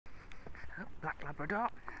black Labrador.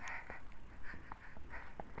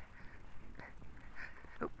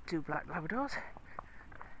 Oh, 2 black Labradors.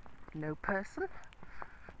 No person.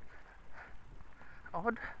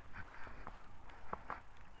 Odd.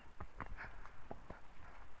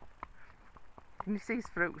 Can you see his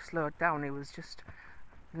throat slowed down? He was just...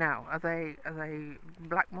 Now, are they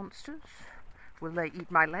black monsters? Will they eat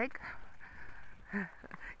my leg?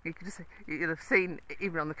 You could just, you'll have seen,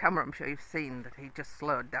 even on the camera I'm sure you've seen that he just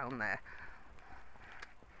slowed down there.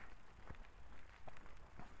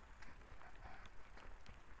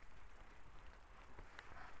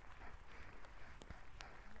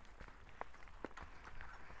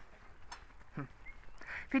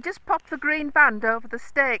 If you just pop the green band over the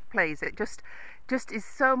stake, please, it just is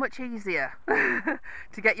so much easier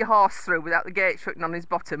to get your horse through without the gate shutting on his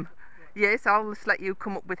bottom. Yes, I'll just let you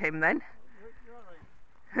come up with him then.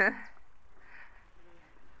 Oh,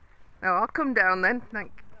 I'll come down then.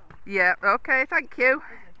 Yeah, okay, thank you.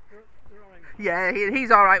 Yeah,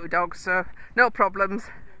 he's all right with dogs, so no problems.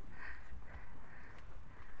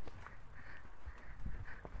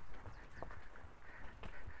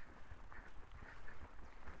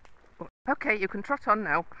 Okay, you can trot on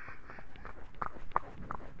now.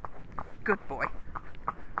 Good boy.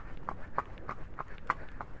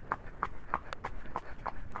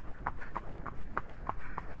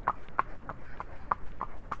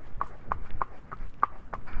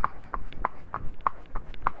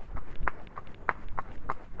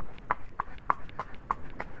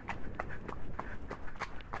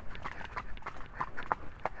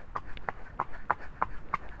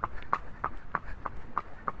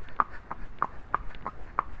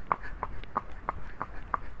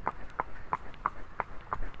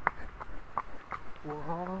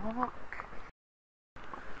 Walk.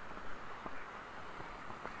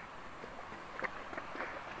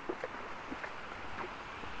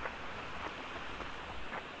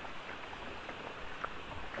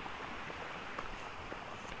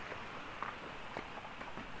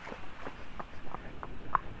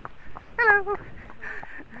 Hello.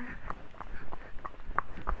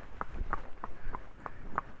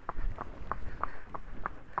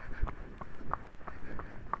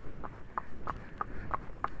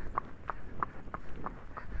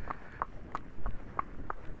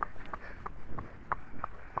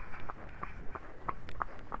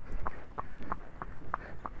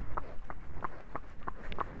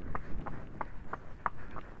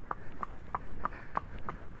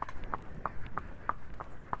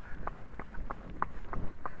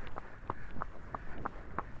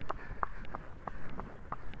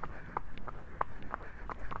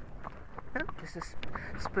 Oh, just a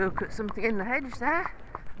spook at something in the hedge there.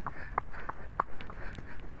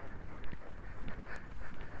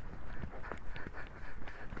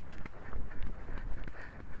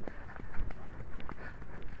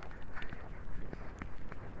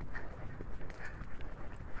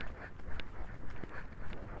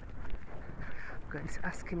 I'm going to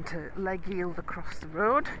ask him to leg yield across the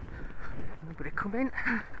road. Nobody come in.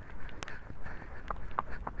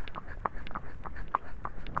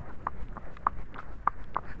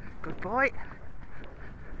 Good boy.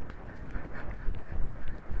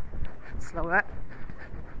 Slower.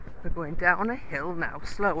 We're going down a hill now.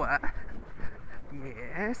 Slower.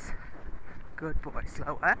 Yes. Good boy.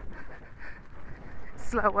 Slower.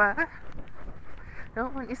 Slower.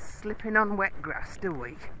 Don't want you slipping on wet grass, do we?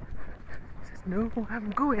 He says, no,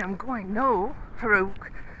 I'm going. No,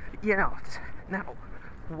 Farouk, you're not. Now,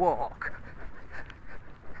 walk.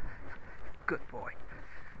 Good boy.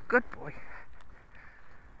 Good boy.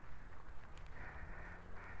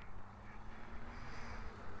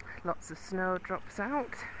 Lots of snowdrops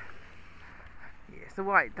out. Yes, they're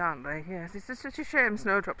white, aren't they? Yes, it's just such a shame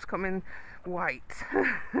snowdrops come in white.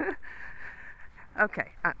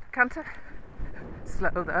 Okay, and canter.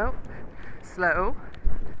 Slow though. Slow.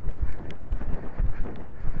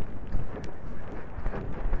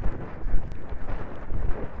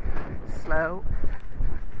 Slow.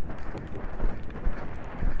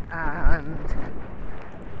 And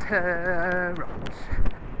trot.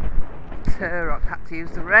 Turok had to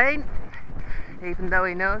use the rein, even though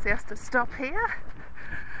he knows he has to stop here.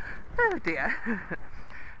 Oh dear.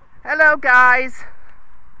 Hello guys.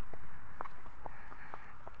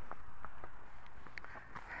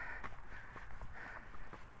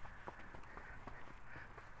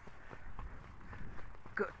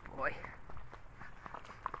 Good boy.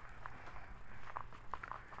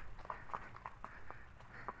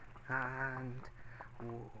 And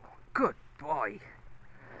whoa, good boy.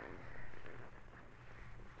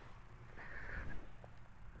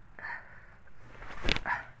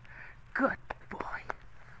 Good boy.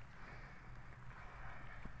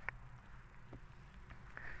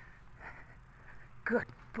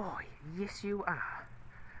 boy. Yes, you are.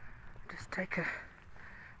 Just take a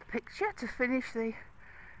picture to finish the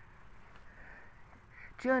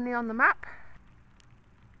journey on the map.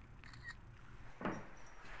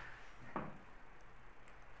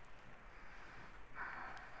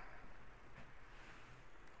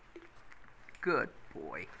 Good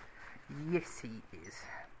boy. Yes, he is.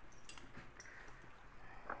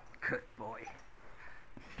 Good boy.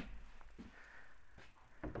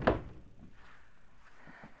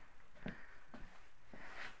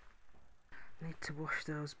 Need to wash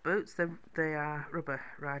those boots. They are rubber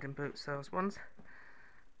riding boots, those ones.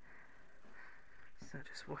 So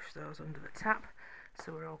just wash those under the tap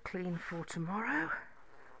so we're all clean for tomorrow.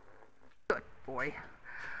 Good boy.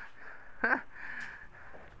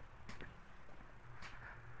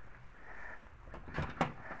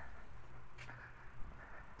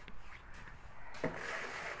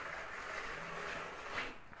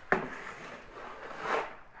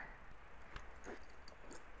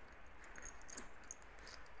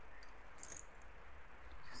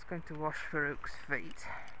 Going to wash Farouk's feet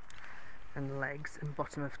and legs and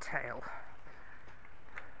bottom of tail.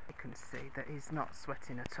 You can see that he's not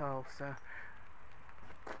sweating at all, so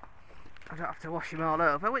I don't have to wash him all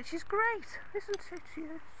over, which is great, isn't it?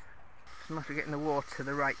 Yes. Just a matter of getting the water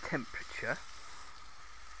the right temperature.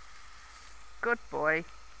 Good boy.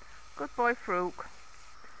 Good boy, Farouk.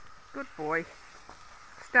 Good boy.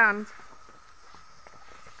 Stand.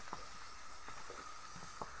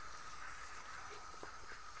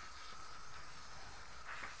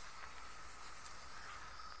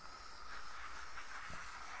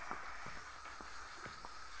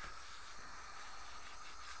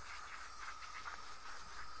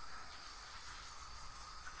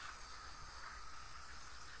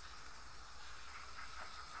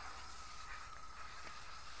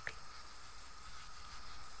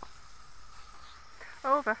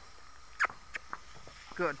 Over.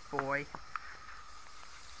 Good boy.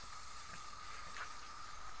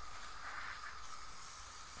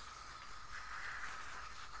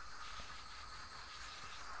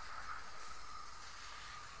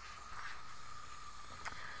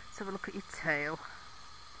 Let's have a look at your tail.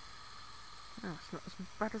 Oh, it's not as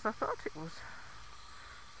bad as I thought it was.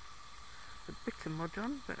 A bit of mud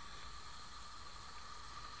on, but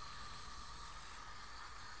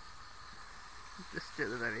just at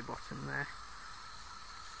the very bottom there.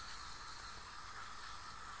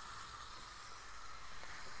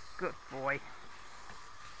 Good boy.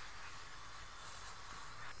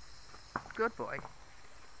 Good boy.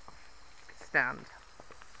 Stand.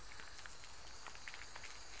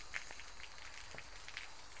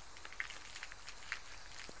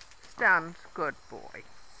 Stand. Good boy.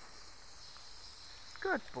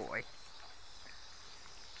 Good boy.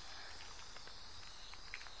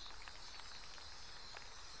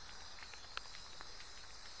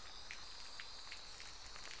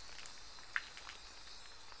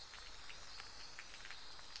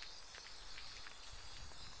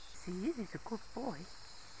 He's a good boy.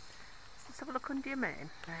 Let's have a look under your mane.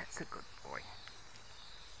 That's a good boy.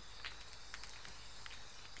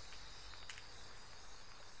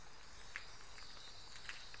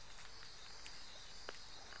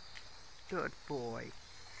 Good boy.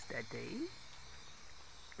 Steady.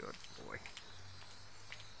 Good boy.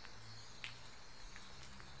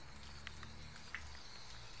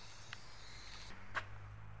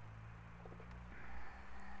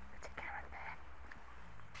 Take care of there.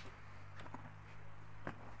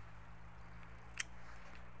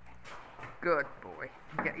 Good boy.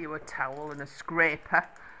 Get you a towel and a scraper.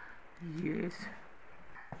 Yes.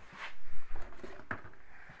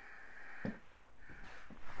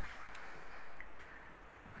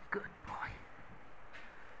 Good boy.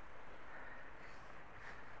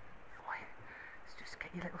 Boy, let's just get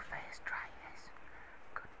your little face dry, yes.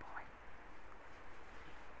 Good boy.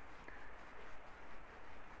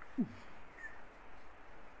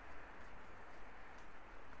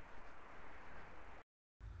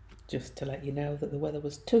 Just to let you know that the weather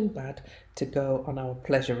was too bad to go on our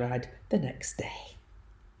pleasure ride the next day.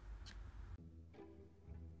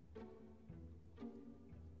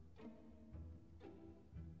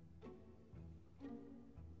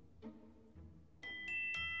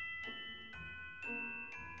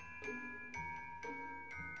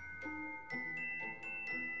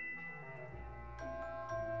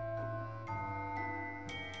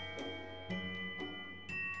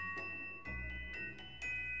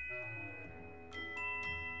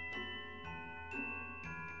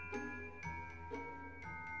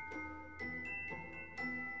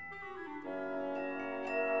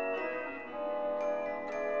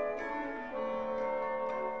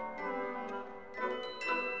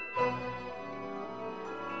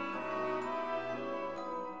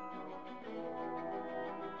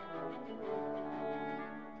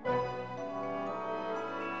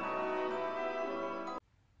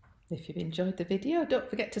 If you've enjoyed the video, don't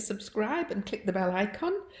forget to subscribe and click the bell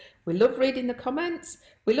icon. We love reading the comments,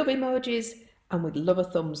 we love emojis, and we'd love a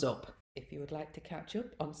thumbs up. If you would like to catch up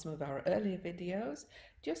on some of our earlier videos,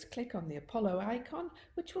 just click on the Apollo icon,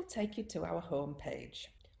 which will take you to our home page.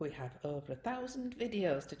 We have over 1,000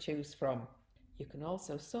 videos to choose from. You can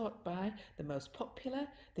also sort by the most popular,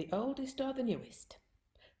 the oldest or the newest.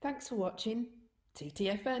 Thanks for watching.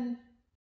 TTFN.